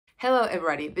Hello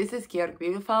everybody, this is Georg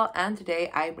Bibliophile and today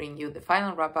I bring you the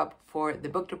final wrap-up for the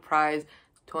Book to Prize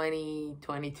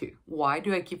 2022. Why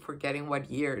do I keep forgetting what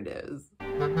year it is?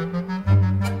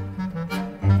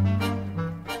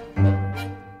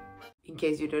 In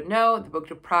case you don't know, the Book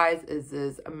to Prize is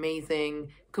this amazing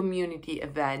community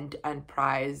event and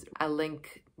prize. I'll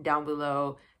link down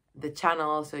below the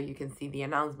channel so you can see the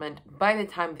announcement. By the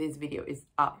time this video is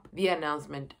up, the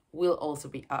announcement will also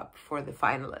be up for the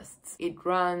finalists. It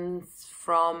runs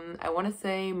from, I want to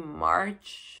say,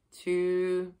 March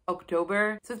to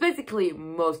October. So it's basically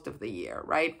most of the year,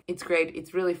 right? It's great.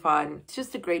 It's really fun. It's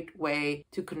just a great way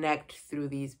to connect through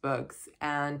these books.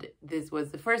 And this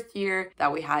was the first year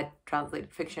that we had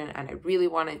translated fiction and I really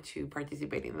wanted to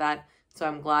participate in that. So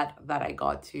I'm glad that I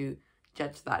got to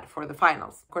judge that for the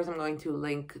finals. Of course, I'm going to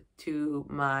link to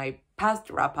my past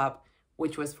wrap-up,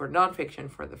 which was for nonfiction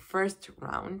for the first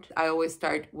round. I always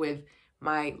start with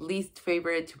my least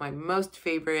favorite to my most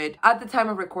favorite. At the time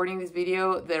of recording this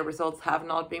video, the results have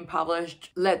not been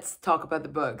published. Let's talk about the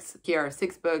books. Here are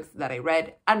 6 books that I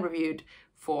read and reviewed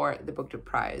for the Book to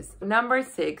Prize. Number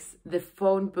 6, The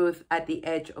Phone Booth at the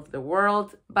Edge of the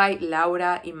World by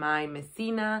Laura Imai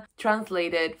Mesina,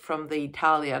 translated from the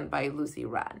Italian by Lucy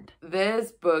Rand.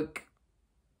 This book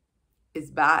is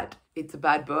bad. It's a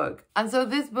bad book. And so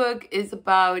this book is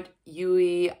about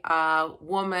Yui, a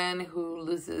woman who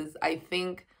loses, I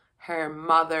think, her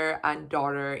mother and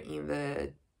daughter in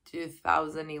the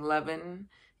 2011,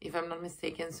 if I'm not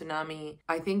mistaken, tsunami.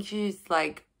 I think she's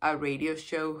like a radio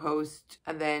show host,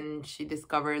 and then she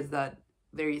discovers that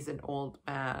there is an old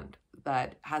man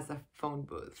that has a phone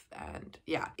booth. And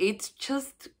yeah, it's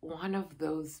just one of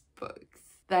those books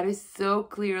that is so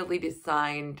clearly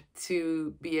designed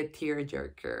to be a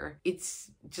tearjerker. It's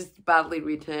just badly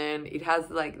written. It has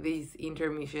like these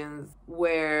intermissions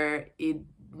where it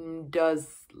does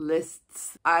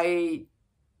lists. I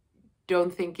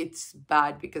don't think it's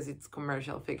bad because it's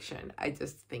commercial fiction. I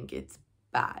just think it's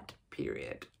bad,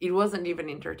 period. It wasn't even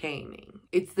entertaining.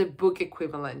 It's the book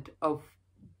equivalent of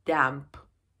damp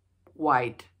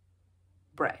white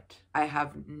bread. I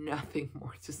have nothing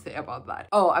more to say about that.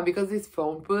 Oh, and because this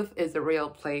phone booth is a real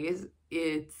place,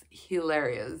 it's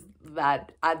hilarious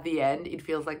that at the end it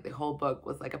feels like the whole book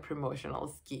was like a promotional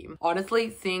scheme.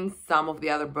 Honestly, seeing some of the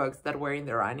other books that were in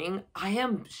the running, I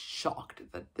am shocked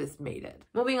that this made it.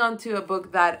 Moving on to a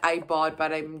book that I bought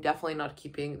but I'm definitely not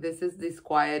keeping. This is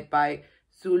Disquiet by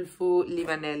Zülfü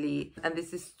Livaneli, and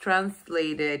this is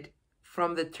translated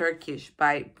from the Turkish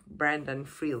by Brendan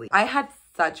Freely. I had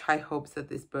such high hopes of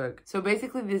this book. So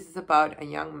basically this is about a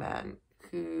young man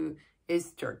who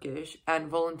is Turkish and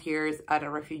volunteers at a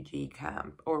refugee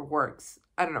camp, or works,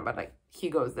 I don't know, but like he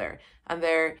goes there, and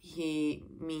there he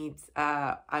meets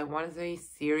I want to say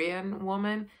Syrian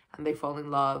woman, and they fall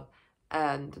in love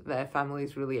and the family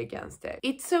is really against it.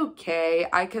 It's okay.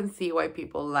 I can see why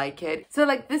people like it. So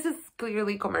like this is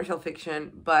clearly commercial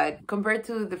fiction, but compared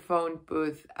to The Phone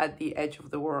Booth at the Edge of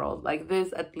the World, like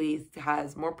this at least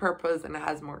has more purpose and it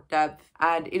has more depth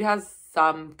and it has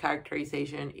some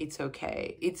characterization. It's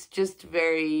okay. It's just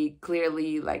very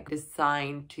clearly like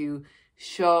designed to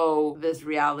show this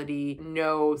reality,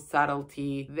 no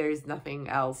subtlety. There's nothing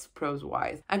else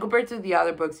prose-wise. And compared to the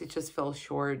other books, it just fell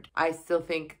short. I still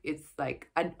think it's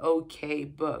like an okay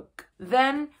book.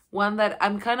 Then one that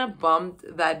I'm kind of bummed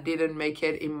that didn't make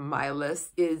it in my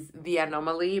list is The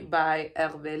Anomaly by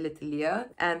Hervé Tellier.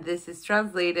 And this is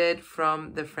translated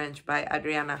from the French by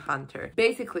Adriana Hunter.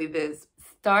 Basically, this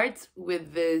starts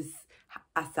with this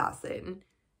assassin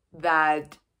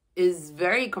that is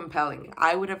very compelling.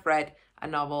 I would have read a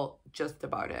novel just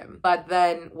about him. But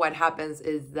then what happens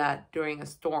is that during a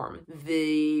storm,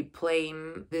 the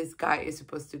plane this guy is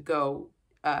supposed to go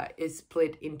is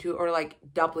split into, or like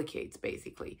duplicates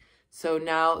basically. So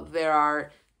now there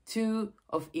are 2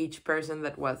 of each person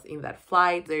that was in that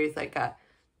flight. There is like a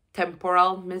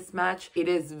temporal mismatch. It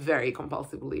is very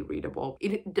compulsively readable.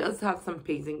 It does have some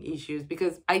pacing issues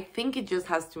because I think it just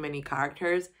has too many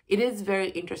characters. It is very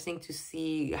interesting to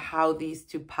see how these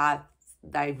 2 paths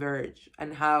diverge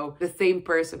and how the same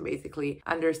person basically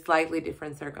under slightly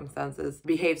different circumstances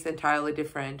behaves entirely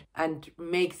different and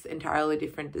makes entirely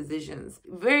different decisions.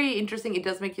 Very interesting. It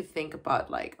does make you think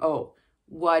about like, oh,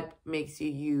 what makes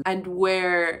you you and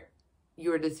where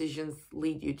your decisions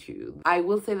lead you to. I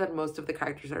will say that most of the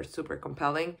characters are super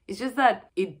compelling. It's just that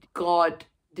it got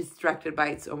distracted by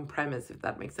its own premise, if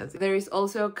that makes sense. There is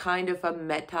also kind of a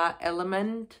meta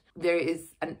element. There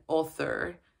is an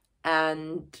author,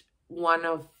 and one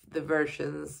of the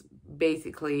versions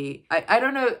basically, I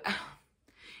don't know,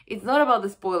 it's not about the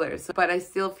spoilers, but I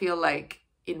still feel like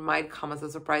it might come as a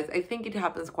surprise. I think it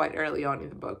happens quite early on in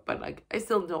the book, but like I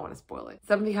still don't want to spoil it.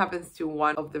 Something happens to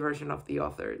one of the version of the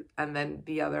author and then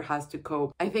the other has to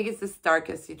cope. I think it's the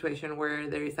starkest situation where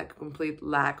there is like a complete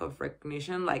lack of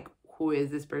recognition, like who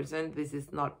is this person? This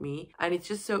is not me. And it's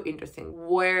just so interesting.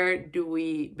 Where do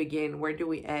we begin? Where do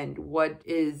we end? What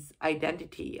is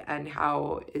identity and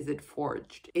how is it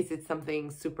forged? Is it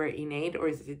something super innate or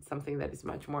is it something that is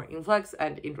much more in flux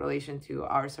and in relation to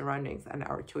our surroundings and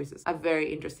our choices? A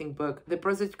very interesting book. The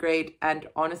prose is great, and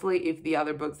honestly, if the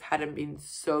other books hadn't been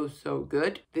so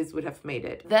good, this would have made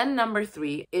it. Then number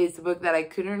 3 is a book that I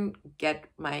couldn't get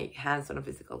my hands on a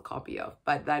physical copy of,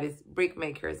 but that is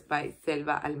Brickmakers by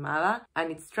Selva Almada,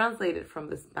 and it's translated from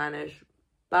the Spanish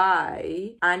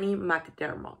by Annie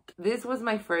McDermott. This was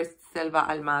my first Selva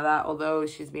Almada, although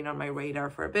she's been on my radar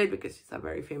for a bit because she's a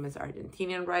very famous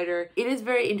Argentinian writer. It is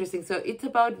very interesting. So it's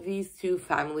about these two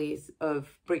families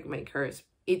of brickmakers.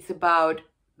 It's about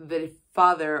the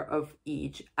father of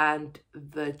each and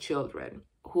the children,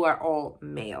 who are all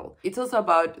male. It's also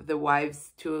about the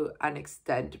wives to an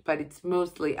extent, but it's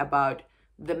mostly about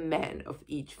the men of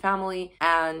each family,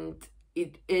 and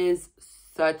it is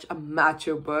such a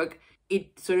macho book.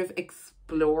 It sort of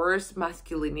explores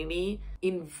masculinity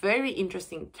in very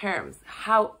interesting terms.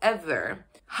 However,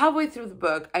 halfway through the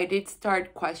book, I did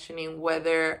start questioning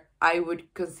whether I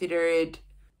would consider it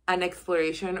an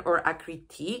exploration or a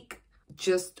critique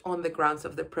just on the grounds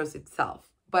of the prose itself.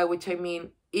 By which I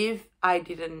mean, if I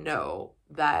didn't know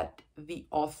that the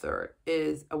author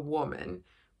is a woman,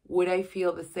 would I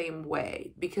feel the same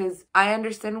way? Because I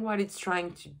understand what it's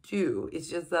trying to do. It's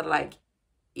just that like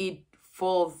it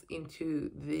falls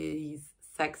into these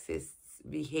sexist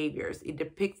behaviors. It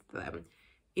depicts them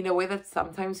in a way that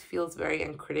sometimes feels very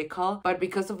uncritical. But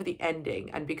because of the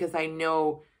ending and because I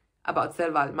know about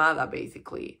Selva Almada,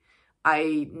 basically,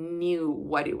 I knew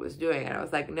what it was doing. And I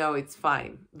was like, no, it's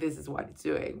fine. This is what it's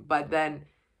doing. But then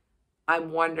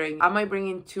I'm wondering, am I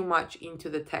bringing too much into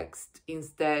the text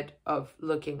instead of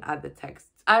looking at the text?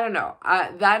 I don't know.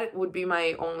 That would be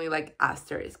my only like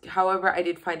asterisk. However, I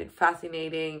did find it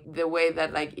fascinating the way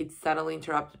that like it's subtly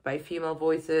interrupted by female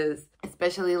voices,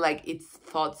 especially like its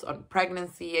thoughts on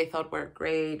pregnancy. I thought were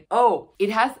great. Oh, it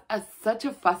has such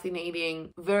a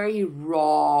fascinating, very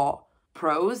raw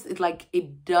prose.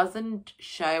 It doesn't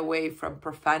shy away from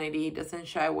profanity. It doesn't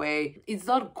shy away. It's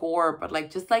not gore, but like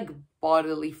just like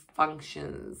bodily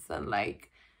functions and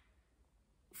like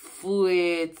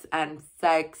fluids and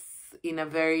sex in a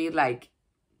very like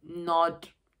not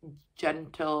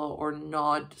gentle or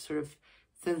not sort of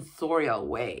sensorial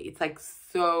way. It's like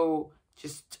so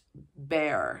just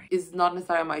bare. It's not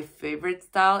necessarily my favorite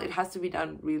style. It has to be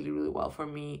done really well for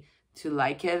me to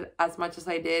like it as much as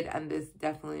I did, and this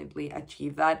definitely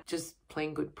achieved that. Just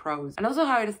plain good prose. And also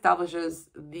how it establishes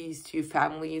these two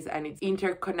families and its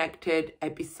interconnected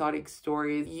episodic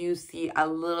stories. You see a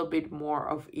little bit more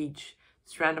of each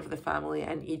strand of the family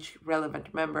and each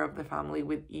relevant member of the family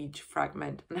with each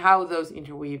fragment and how those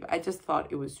interweave. I just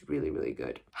thought it was really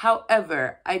good.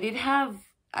 However, I did have,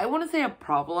 I want to say, a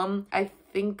problem. I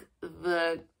think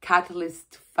the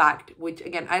catalyst fact, which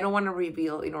again, I don't want to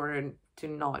reveal in order to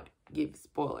not give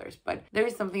spoilers, but there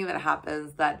is something that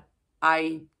happens that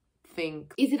I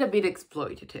think, is it a bit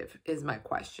exploitative is my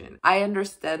question. I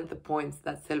understand the points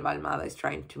that Selva Almada is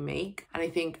trying to make, and I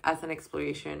think as an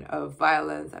exploration of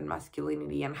violence and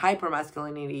masculinity and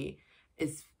hypermasculinity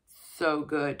is so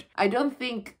good. I don't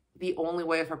think the only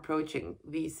way of approaching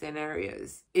these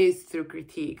scenarios is through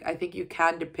critique. I think you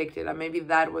can depict it, and maybe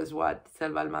that was what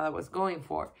Selva Almada was going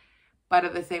for. But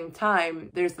at the same time,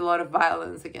 there's a lot of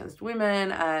violence against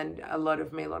women and a lot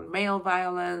of male-on-male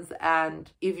violence. And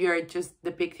if you're just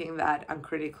depicting that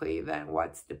uncritically, then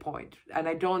what's the point? And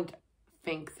I don't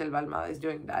think Selva Almada is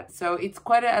doing that. So it's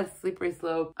quite a slippery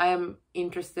slope. I am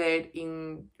interested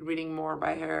in reading more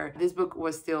by her. This book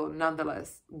was still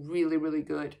nonetheless really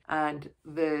good. And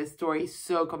the story is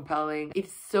so compelling.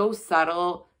 It's so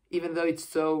subtle, even though it's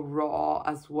so raw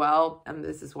as well. And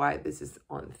this is why this is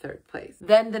on 3rd place.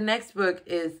 Then the next book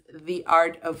is The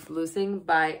Art of Losing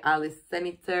by Alice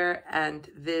Zeniter. And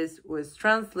this was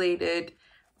translated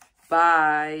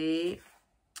by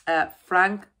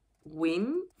Frank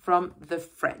Wynn from the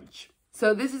French.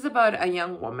 So this is about a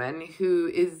young woman who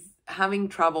is having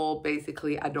trouble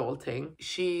basically adulting.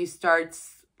 She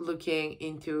starts looking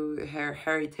into her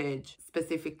heritage,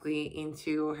 specifically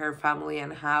into her family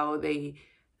and how they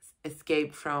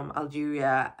escaped from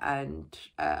Algeria and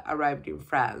arrived in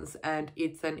France. And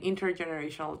it's an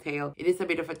intergenerational tale. It is a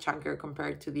bit of a chunker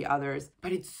compared to the others,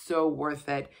 but it's so worth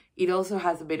it. It also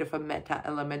has a bit of a meta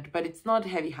element, but it's not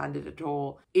heavy-handed at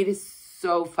all. It is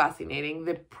so fascinating.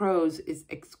 The prose is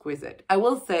exquisite. I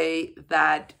will say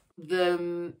that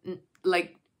the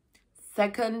like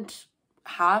second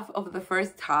half of the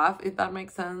first half, if that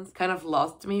makes sense, kind of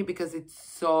lost me because it's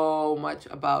so much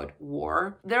about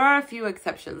war. There are a few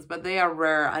exceptions, but they are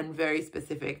rare and very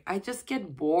specific. I just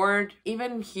get bored,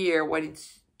 even here when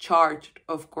it's charged,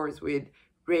 of course, with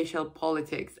racial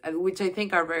politics, which I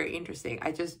think are very interesting.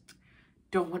 I just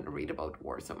don't want to read about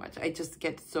war so much. I just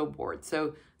get so bored.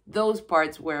 So those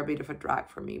parts were a bit of a drag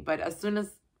for me. But as soon as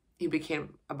it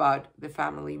became about the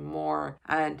family more,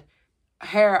 and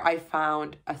her, I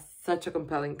found such a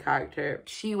compelling character.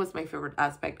 She was my favorite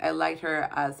aspect. I liked her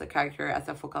as a character, as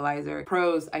a focalizer.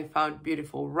 Prose, I found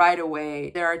beautiful right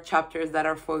away. There are chapters that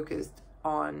are focused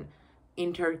on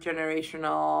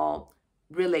intergenerational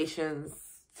relations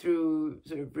through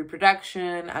sort of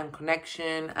reproduction and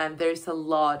connection, and there's a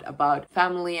lot about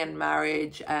family and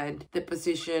marriage and the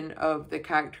position of the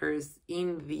characters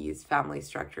in these family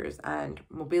structures and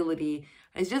mobility.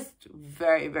 And it's just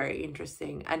very, very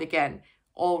interesting, and again,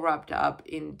 all wrapped up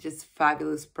in just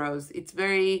fabulous prose. It's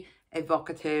very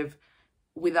evocative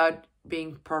without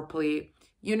being purpley.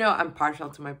 You know, I'm partial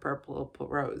to my purple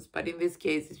prose, but in this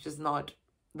case it's just not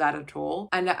that at all.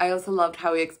 And I also loved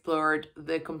how he explored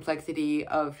the complexity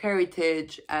of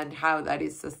heritage and how that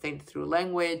is sustained through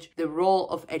language, the role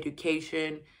of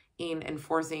education in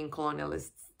enforcing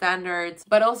colonialist standards,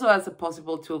 but also as a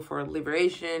possible tool for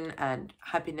liberation and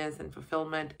happiness and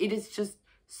fulfillment. It is just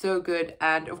so good.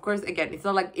 And of course, again, it's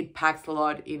not like it packs a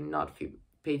lot in not few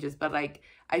pages, but like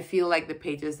I feel like the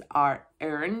pages are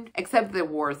earned, except the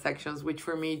war sections, which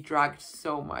for me dragged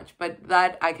so much. But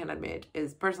that, I can admit,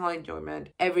 is personal enjoyment.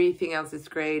 Everything else is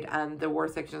great, and the war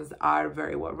sections are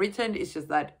very well written. It's just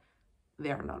that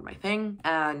they are not my thing,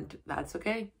 and that's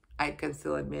okay. I can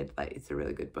still admit that it's a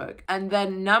really good book. And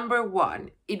then number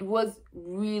one, it was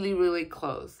really, really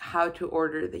close. How to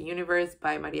Order the Universe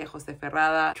by María José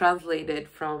Ferrada, translated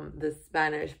from the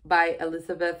Spanish by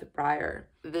Elizabeth Bryer.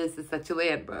 This is a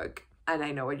Chilean book, and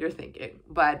I know what you're thinking,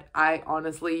 but I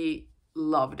honestly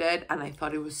loved it, and I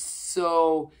thought it was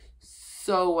so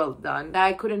well done that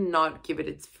I couldn't not give it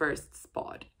its first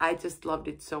spot. I just loved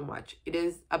it so much. It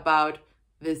is about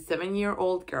this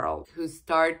 7-year-old girl who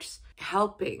starts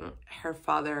helping her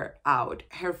father out.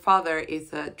 Her father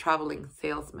is a traveling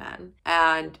salesman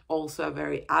and also a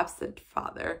very absent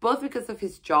father, both because of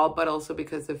his job but also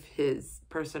because of his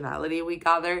personality, we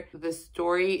gather. The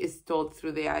story is told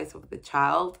through the eyes of the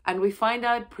child, and we find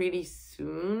out pretty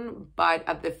soon, but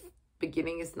at the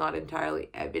beginning is not entirely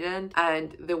evident,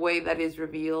 and the way that is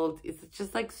revealed is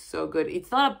just like so good.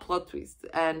 It's not a plot twist,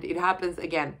 and it happens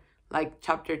again like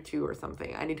chapter 2 or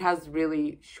something, and it has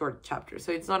really short chapters,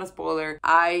 so it's not a spoiler.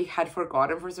 I had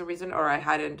forgotten for some reason, or I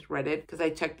hadn't read it because I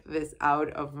checked this out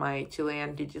of my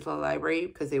Chilean digital library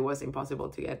because it was impossible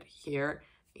to get here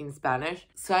in Spanish,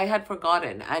 so I had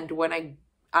forgotten. And when I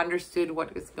understood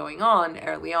what was going on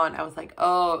early on, I was like,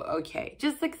 oh, okay.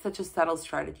 Just like such a subtle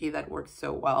strategy that works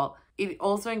so well. It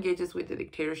also engages with the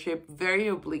dictatorship very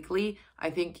obliquely.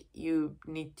 I think you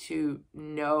need to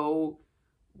know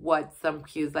what some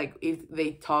cues, like if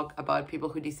they talk about people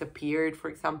who disappeared, for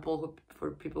example,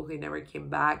 for people who never came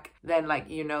back, then like,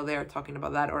 you know, they're talking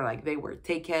about that, or like they were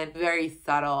taken. Very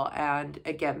subtle. And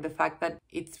again, the fact that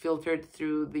it's filtered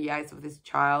through the eyes of this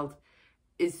child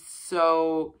is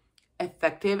so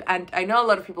effective. And I know a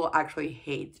lot of people actually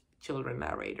hate children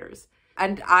narrators,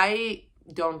 and I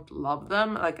don't love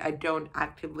them. Like, I don't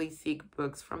actively seek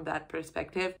books from that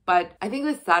perspective, but I think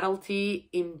the subtlety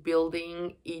in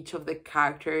building each of the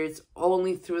characters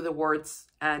only through the words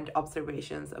and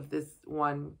observations of this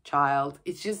one child,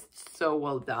 it's just so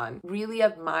well done. Really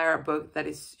admire a book that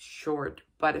is short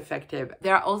but effective.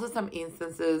 There are also some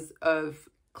instances of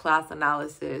class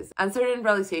analysis and certain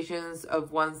realizations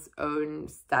of one's own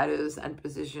status and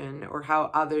position, or how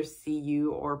others see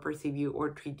you or perceive you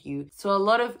or treat you. So a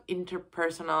lot of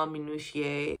interpersonal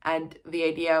minutiae, and the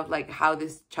idea of like how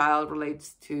this child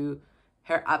relates to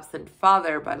her absent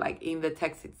father, but like in the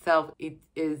text itself, it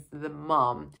is the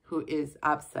mom who is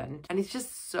absent. And it's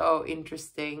just so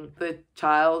interesting. The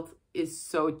child is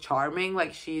so charming,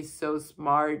 like she's so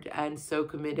smart and so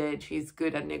committed. She's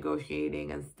good at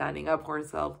negotiating and standing up for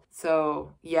herself.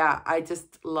 So yeah, I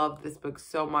just love this book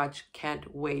so much.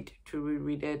 Can't wait to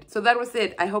reread it. So that was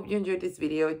it. I hope you enjoyed this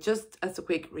video. Just as a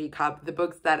quick recap, the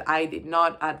books that I did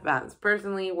not advance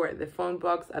personally were The Phone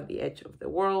Box at the Edge of the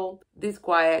World,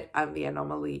 Disquiet, and The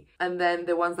Anomaly. And then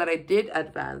the ones that I did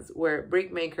advance were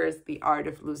Brickmakers, The Art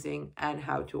of Losing, and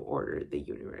How to Order the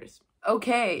Universe.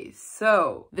 Okay,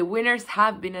 so the winners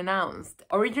have been announced.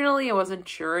 Originally, I wasn't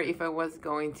sure if I was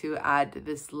going to add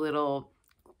this little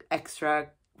extra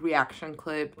reaction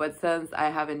clip, but since I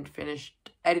haven't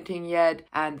finished editing yet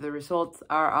and the results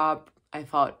are up, I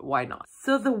thought, why not?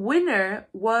 So the winner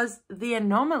was The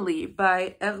Anomaly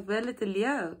by Hervé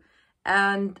Tellier,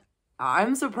 and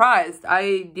I'm surprised.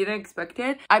 I didn't expect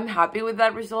it. I'm happy with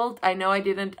that result. I know I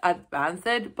didn't advance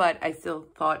it, but I still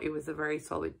thought it was a very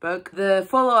solid book. The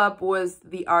follow-up was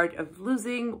The Art of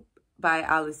Losing by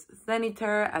Alice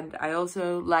Zeniter, and I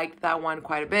also liked that one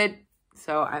quite a bit,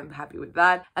 so I'm happy with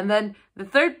that. And then the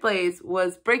third place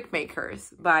was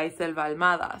Brickmakers by Selva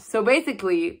Almada. So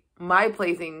basically, my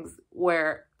placings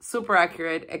were super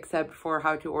accurate except for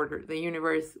How to Order the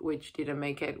Universe, which didn't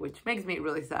make it, which makes me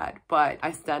really sad, but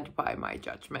I stand by my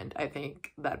judgment. I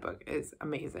think that book is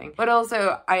amazing. But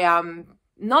also, I am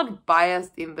not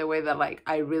biased in the way that like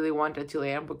I really want a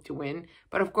Chilean book to win,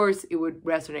 but of course it would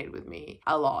resonate with me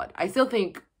a lot. I still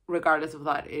think regardless of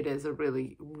that, it is a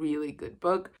really, really good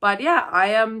book. But yeah, I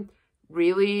am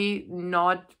really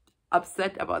not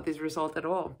upset about this result at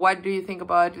all. What do you think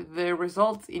about the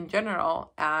results in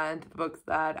general and the books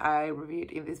that I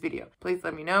reviewed in this video? Please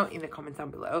let me know in the comments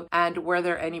down below. And were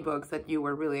there any books that you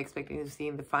were really expecting to see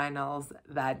in the finals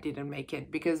that didn't make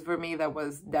it? Because for me, that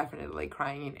was definitely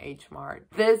Crying in H Mart.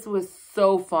 This was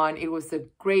so fun. It was a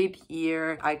great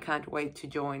year. I can't wait to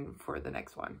join for the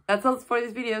next one. That's all for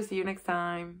this video. See you next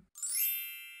time.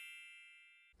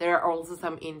 There are also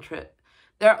some